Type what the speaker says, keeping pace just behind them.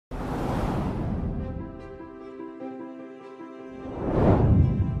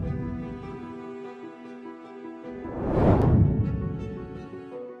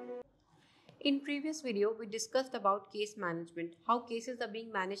In previous video, we discussed about case management, how cases are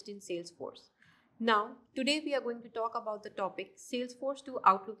being managed in Salesforce. Now, today we are going to talk about the topic Salesforce to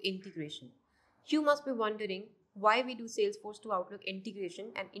Outlook integration. You must be wondering why we do Salesforce to Outlook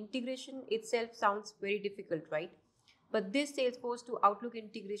integration, and integration itself sounds very difficult, right? But this Salesforce to Outlook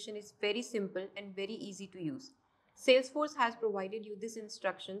integration is very simple and very easy to use. Salesforce has provided you these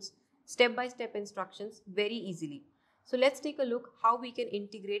instructions, step-by-step instructions very easily. So let's take a look how we can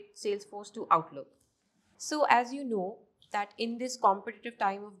integrate Salesforce to Outlook. So as you know that in this competitive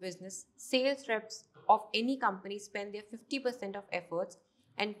time of business, sales reps of any company spend their 50% of efforts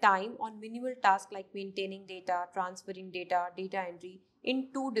and time on minimal tasks like maintaining data, transferring data, data entry in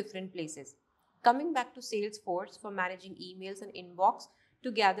two different places. Coming back to Salesforce for managing emails and inbox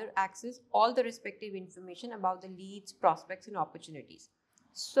to gather access all the respective information about the leads, prospects and opportunities.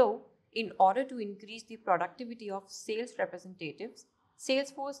 So in order to increase the productivity of sales representatives,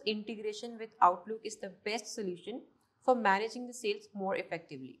 Salesforce integration with Outlook is the best solution for managing the sales more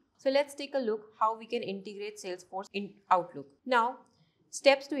effectively. So let's take a look how we can integrate Salesforce in Outlook. Now,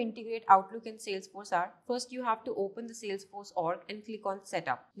 steps to integrate Outlook and Salesforce are: first you have to open the Salesforce org and click on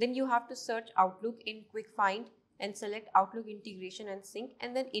Setup. Then you have to search Outlook in Quick Find and select Outlook integration and sync,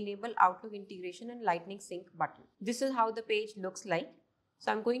 and then enable Outlook integration and Lightning Sync button. This is how the page looks like.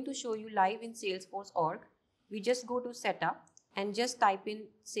 So I'm going to show you live in Salesforce org. We just go to Setup and just type in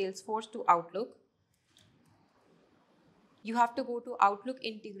Salesforce to Outlook. You have to go to Outlook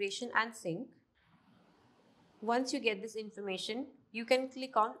integration and sync. Once you get this information, you can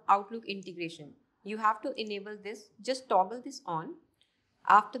click on Outlook integration. You have to enable this, just toggle this on.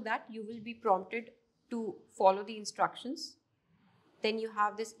 After that, you will be prompted to follow the instructions. Then you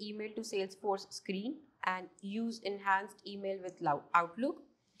have this email to Salesforce screen and use enhanced email with Outlook.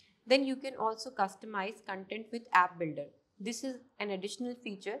 Then you can also customize content with App Builder. This is an additional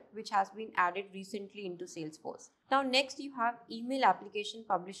feature which has been added recently into Salesforce. Now next you have email application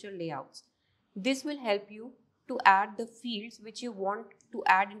publisher layouts. This will help you to add the fields which you want to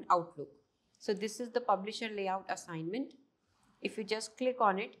add in Outlook. So this is the publisher layout assignment. If you just click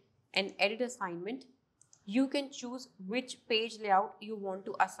on it and edit assignment, you can choose which page layout you want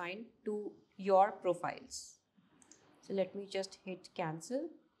to assign to your profiles. So let me just hit cancel.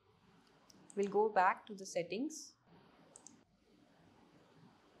 We'll go back to the settings.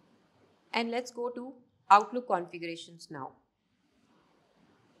 And let's go to Outlook configurations now.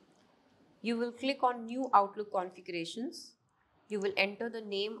 You will click on New Outlook configurations. You will enter the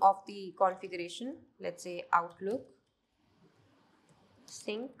name of the configuration. Let's say Outlook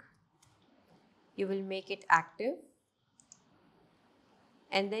Sync. You will make it active.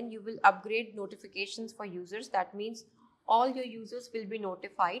 And then you will upgrade notifications for users. That means all your users will be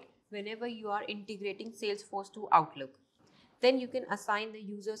notified whenever you are integrating Salesforce to Outlook. Then you can assign the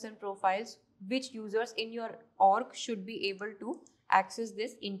users and profiles which users in your org should be able to access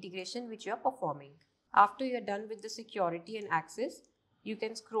this integration which you are performing. After you are done with the security and access, you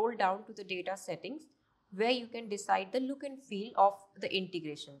can scroll down to the data settings where you can decide the look and feel of the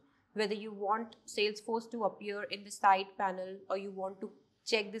integration. Whether you want Salesforce to appear in the side panel or you want to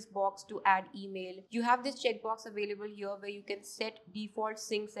check this box to add email. You have this checkbox available here where you can set default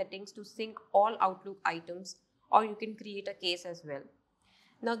sync settings to sync all Outlook items, or you can create a case as well.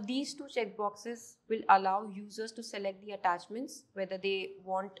 Now these two checkboxes will allow users to select the attachments, whether they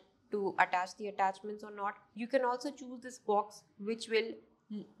want to attach the attachments or not. You can also choose this box which will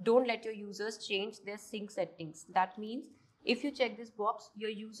don't let your users change their sync settings. That means if you check this box,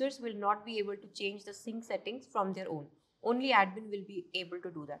 your users will not be able to change the sync settings from their own. Only admin will be able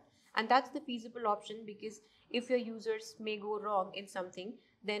to do that. And that's the feasible option, because if your users may go wrong in something,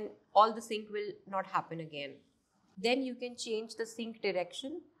 then all the sync will not happen again. Then you can change the sync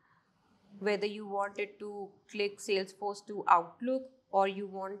direction, whether you want it to click Salesforce to Outlook or you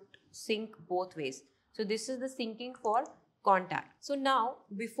want sync both ways. So this is the syncing for contact. So now,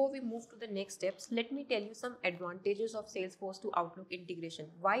 before we move to the next steps, let me tell you some advantages of Salesforce to Outlook integration.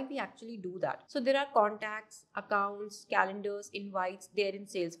 Why we actually do that. So there are contacts, accounts, calendars, invites there in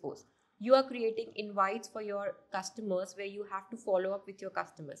Salesforce. You are creating invites for your customers where you have to follow up with your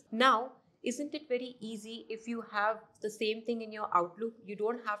customers. Now, isn't it very easy if you have the same thing in your Outlook? You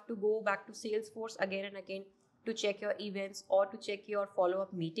don't have to go back to Salesforce again and again to check your events or to check your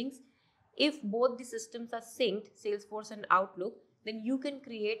follow-up meetings. If both the systems are synced, Salesforce and Outlook, then you can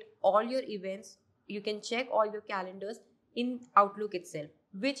create all your events, you can check all your calendars in Outlook itself,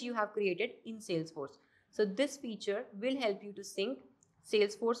 which you have created in Salesforce. So this feature will help you to sync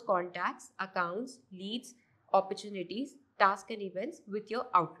Salesforce contacts, accounts, leads, opportunities, tasks and events with your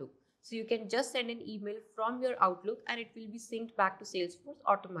Outlook. So you can just send an email from your Outlook and it will be synced back to Salesforce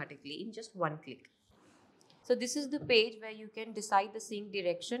automatically in just one click. So this is the page where you can decide the sync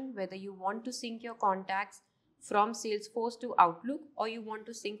direction, whether you want to sync your contacts from Salesforce to Outlook or you want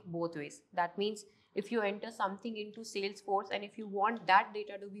to sync both ways. That means if you enter something into Salesforce and if you want that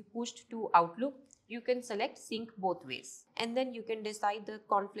data to be pushed to Outlook, you can select sync both ways. And then you can decide the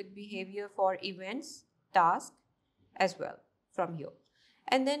conflict behavior for events, tasks as well from here.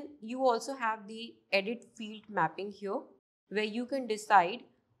 And then you also have the edit field mapping here, where you can decide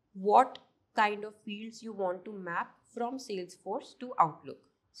what kind of fields you want to map from Salesforce to Outlook.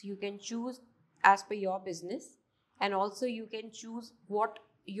 So you can choose as per your business, and also you can choose what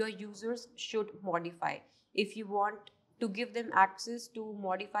your users should modify. If you want to give them access to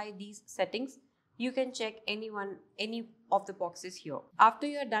modify these settings, you can check any of the boxes here. After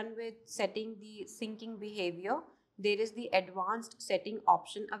you're done with setting the syncing behavior, there is the advanced setting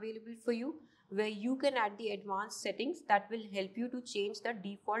option available for you, where you can add the advanced settings that will help you to change the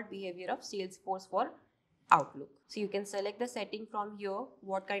default behavior of Salesforce for Outlook. So you can select the setting from here,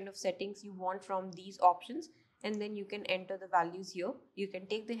 what kind of settings you want from these options, and then you can enter the values here. You can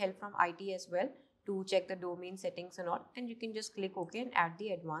take the help from IT as well to check the domain settings and all, and you can just click OK and add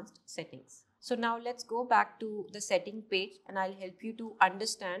the advanced settings. So now let's go back to the setting page and I'll help you to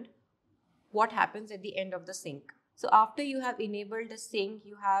understand what happens at the end of the sync. So after you have enabled the sync,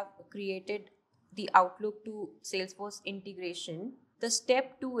 you have created the Outlook to Salesforce integration. The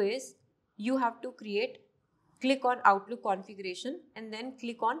step 2 is you have to click on Outlook configuration and then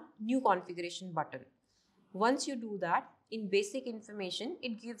click on new configuration button. Once you do that, in basic information,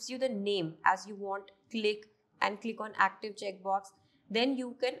 it gives you the name as you want, click on active checkbox. Then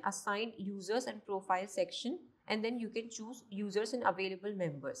you can assign users and profile section, and then you can choose users and available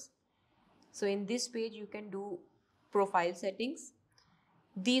members. So in this page, you can do profile settings.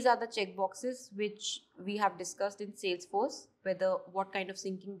 These are the checkboxes which we have discussed in Salesforce, whether what kind of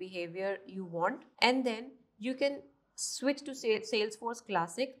syncing behavior you want. And then you can switch to Salesforce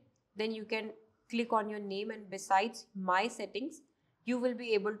Classic. Then you can click on your name, and besides My Settings, you will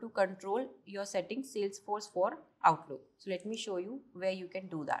be able to control your settings Salesforce for Outlook. So let me show you where you can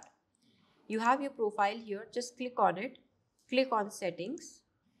do that. You have your profile here, just click on it, click on Settings.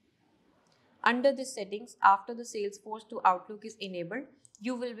 Under this settings, after the Salesforce to Outlook is enabled,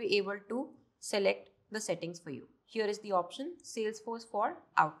 you will be able to select the settings for you. Here is the option Salesforce for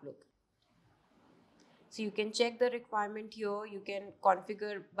Outlook. So you can check the requirement here, you can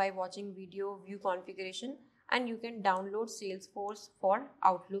configure by watching video, view configuration, and you can download Salesforce for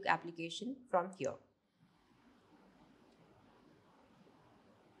Outlook application from here.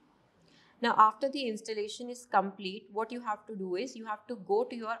 Now, after the installation is complete, what you have to do is you have to go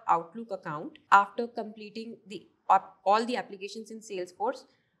to your Outlook account after completing all the applications in Salesforce.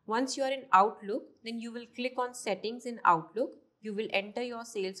 Once you are in Outlook, then you will click on Settings in Outlook. You will enter your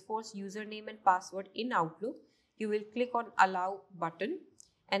Salesforce username and password in Outlook. You will click on Allow button,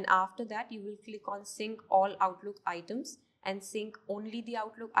 and after that you will click on Sync all Outlook items and sync only the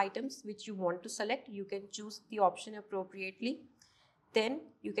Outlook items which you want to select. You can choose the option appropriately. Then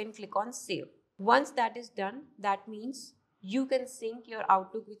you can click on Save. Once that is done, that means you can sync your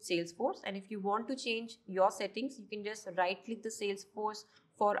Outlook with Salesforce, and if you want to change your settings, you can just right click the Salesforce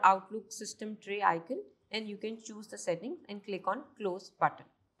for Outlook system tray icon and you can choose the setting and click on Close button.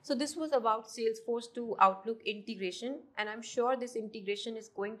 So this was about Salesforce to Outlook integration, and I'm sure this integration is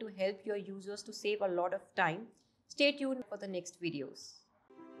going to help your users to save a lot of time. Stay tuned for the next videos.